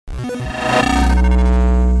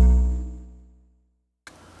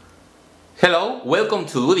Hello, welcome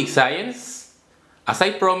to Ludic Science. As I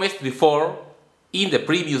promised before in the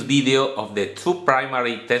previous video of the two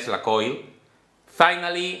primary Tesla coil,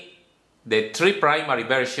 finally the three primary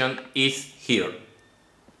version is here.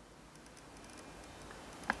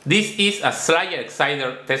 This is a Slayer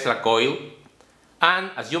Exciter Tesla coil, and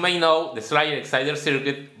as you may know, the Slayer Exciter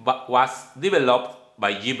circuit was developed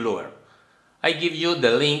by G. Bluer. I give you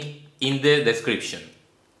the link in the description.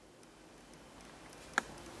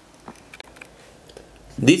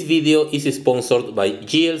 This video is sponsored by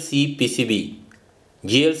GLC PCB.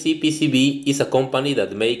 GLC PCB is a company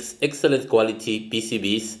that makes excellent quality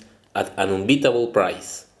PCBs at an unbeatable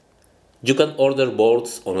price. You can order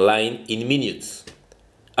boards online in minutes.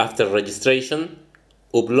 After registration,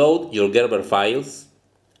 upload your Gerber files,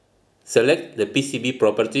 select the PCB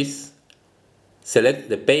properties, select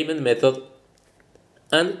the payment method,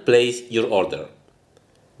 and place your order.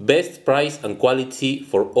 Best price and quality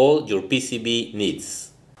for all your PCB needs.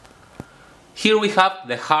 Here we have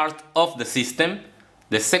the heart of the system,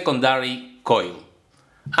 the secondary coil.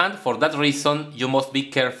 And for that reason, you must be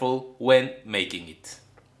careful when making it.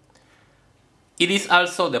 It is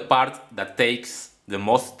also the part that takes the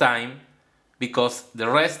most time because the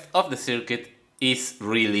rest of the circuit is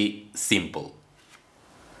really simple.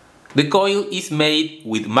 The coil is made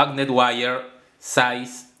with magnet wire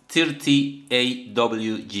size 30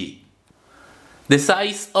 AWG. The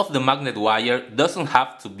size of the magnet wire doesn't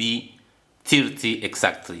have to be 30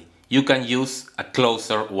 exactly. You can use a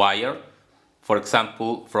closer wire, for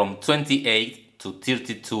example from 28 to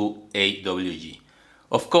 32 AWG.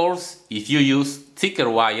 Of course, if you use thicker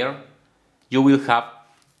wire, you will have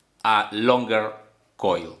a longer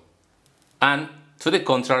coil. And to the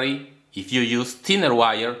contrary, if you use thinner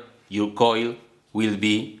wire, your coil will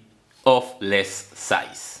be of less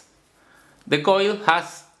size. The coil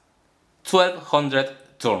has 1200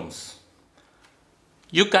 turns.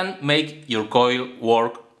 You can make your coil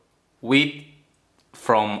work with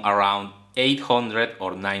from around 800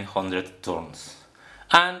 or 900 turns.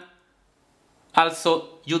 And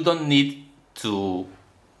also you don't need to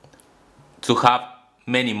have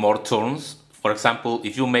many more turns. For example,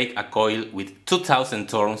 if you make a coil with 2000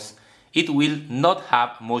 turns, it will not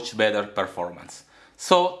have much better performance.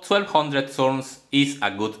 So 1200 turns is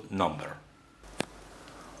a good number.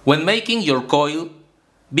 When making your coil,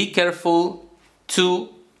 be careful to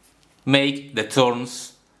make the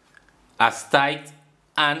turns as tight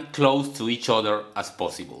and close to each other as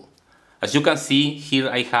possible. As you can see, here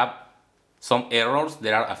I have some errors,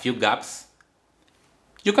 there are a few gaps.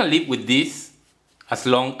 You can live with this as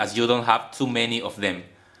long as you don't have too many of them.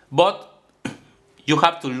 But you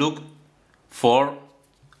have to look for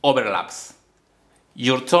overlaps.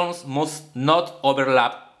 Your turns must not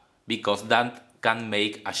overlap because that can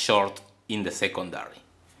make a short in the secondary.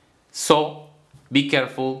 So be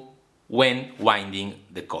careful when winding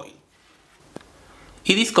the coil.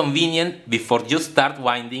 It is convenient before you start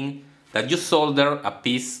winding that you solder a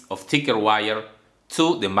piece of thicker wire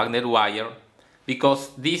to the magnet wire because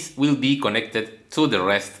this will be connected to the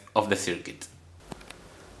rest of the circuit.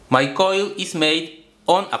 My coil is made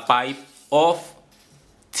on a pipe of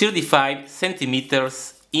 35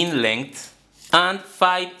 centimeters in length and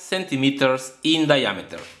 5 centimeters in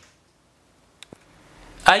diameter.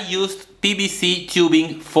 I used PVC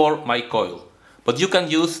tubing for my coil, but you can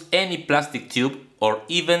use any plastic tube or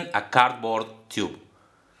even a cardboard tube.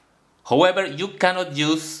 However, you cannot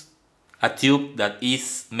use a tube that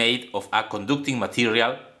is made of a conducting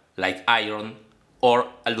material like iron or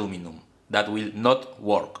aluminum. That will not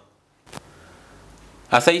work.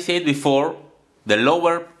 As I said before, the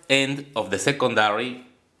lower end of the secondary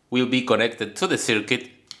will be connected to the circuit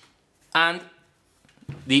and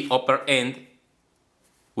the upper end,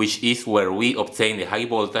 which is where we obtain the high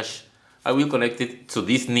voltage, I will connect it to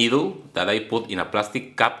this needle that I put in a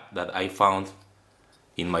plastic cap that I found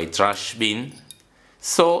in my trash bin.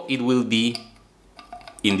 So it will be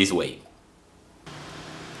in this way.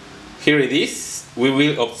 Here it is. We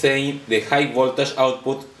will obtain the high voltage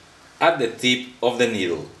output at the tip of the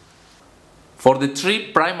needle. For the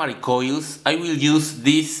three primary coils, I will use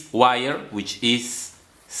this wire, which is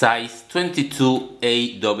size 22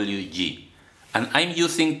 AWG. And I'm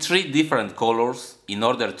using three different colors in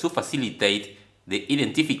order to facilitate the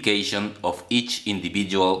identification of each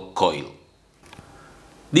individual coil.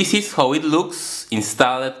 This is how it looks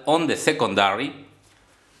installed on the secondary.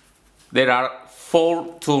 There are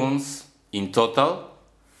 4 turns in total,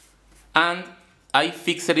 and I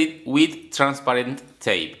fixed it with transparent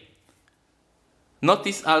tape.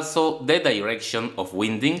 Notice also the direction of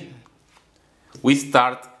winding. We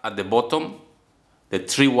start at the bottom. The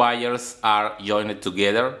 3 wires are joined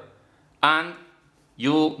together and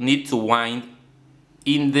you need to wind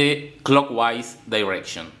in the clockwise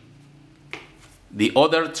direction. The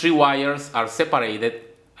other 3 wires are separated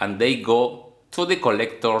and they go to the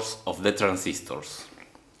collectors of the transistors.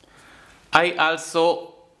 I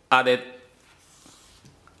also added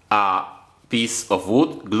a piece of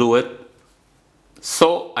wood glued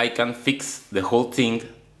so I can fix the whole thing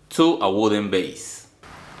to a wooden base.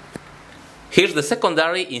 Here's the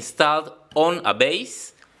secondary installed on a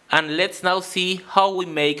base, and let's now see how we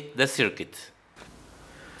make the circuit.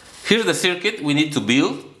 Here's the circuit we need to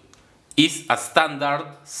build. It's a standard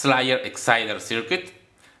Slayer exciter circuit,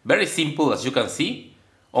 very simple as you can see,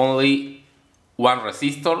 only one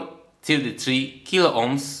resistor, 33 kilo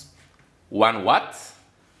ohms, 1 watt,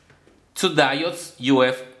 2 diodes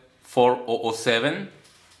UF4007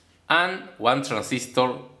 and 1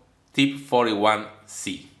 transistor tip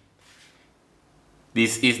 41C.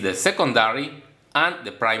 This is the secondary and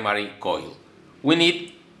the primary coil. We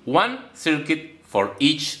need one circuit for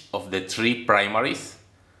each of the 3 primaries,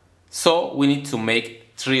 so we need to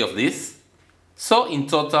make 3 of these. So in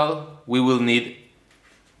total we will need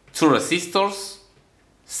 2 resistors,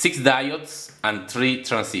 6 diodes and 3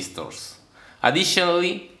 transistors.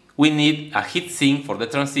 Additionally, we need a heatsink for the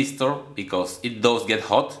transistor because it does get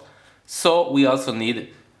hot, so we also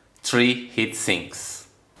need 3 heat sinks.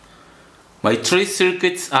 My 3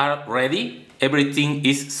 circuits are ready, everything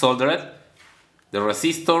is soldered, the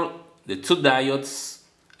resistor, the 2 diodes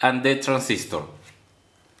and the transistor.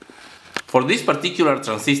 For this particular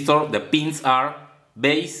transistor, the pins are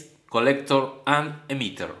base, collector and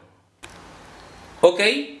emitter.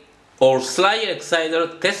 Okay, our Slayer exciter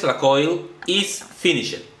Tesla coil is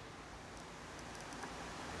finished.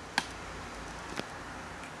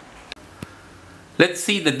 Let's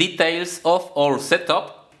see the details of our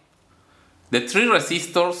setup. The 3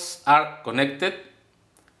 resistors are connected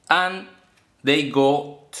and they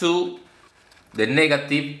go to the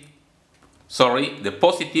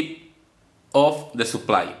positive of the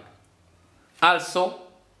supply. Also,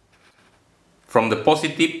 from the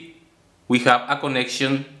positive we have a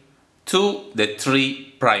connection to the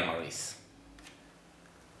 3 primaries.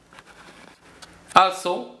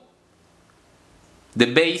 Also, the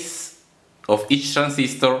base of each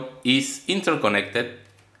transistor is interconnected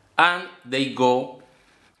and they go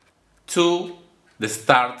to the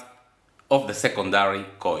start of the secondary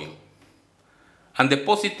coil. And the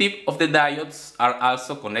positive of the diodes are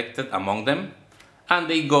also connected among them and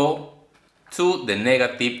they go to the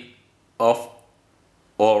negative of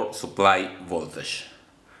our supply voltage.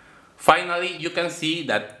 Finally, you can see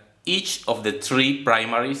that each of the 3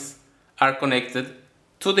 primaries are connected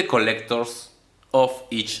to the collectors of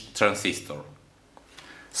each transistor.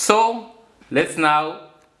 So let's now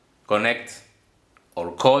connect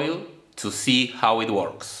our coil to see how it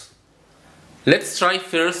works. Let's try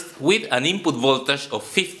first with an input voltage of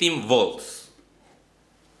 15 volts.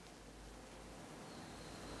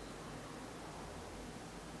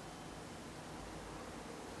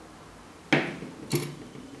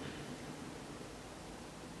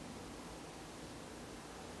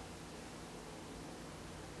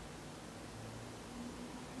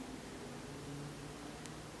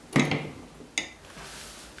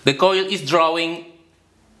 The coil is drawing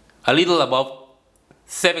a little above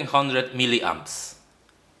 700 milliamps.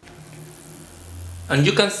 And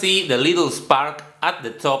you can see the little spark at the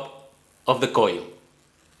top of the coil.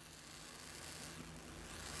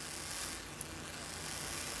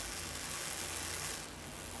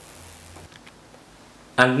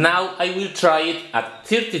 And now I will try it at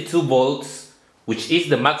 32 volts, which is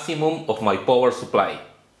the maximum of my power supply.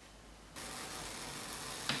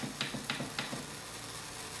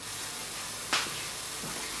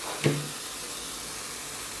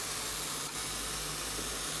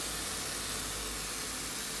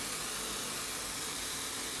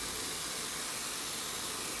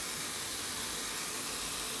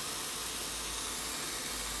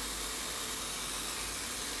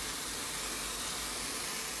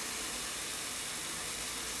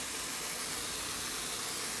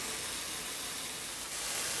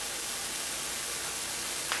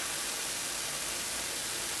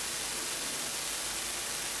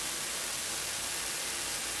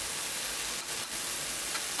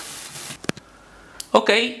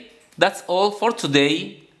 Okay, that's all for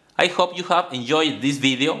today. I hope you have enjoyed this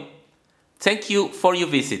video. Thank you for your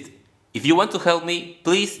visit. If you want to help me,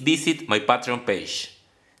 please visit my Patreon page.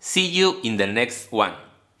 See you in the next one.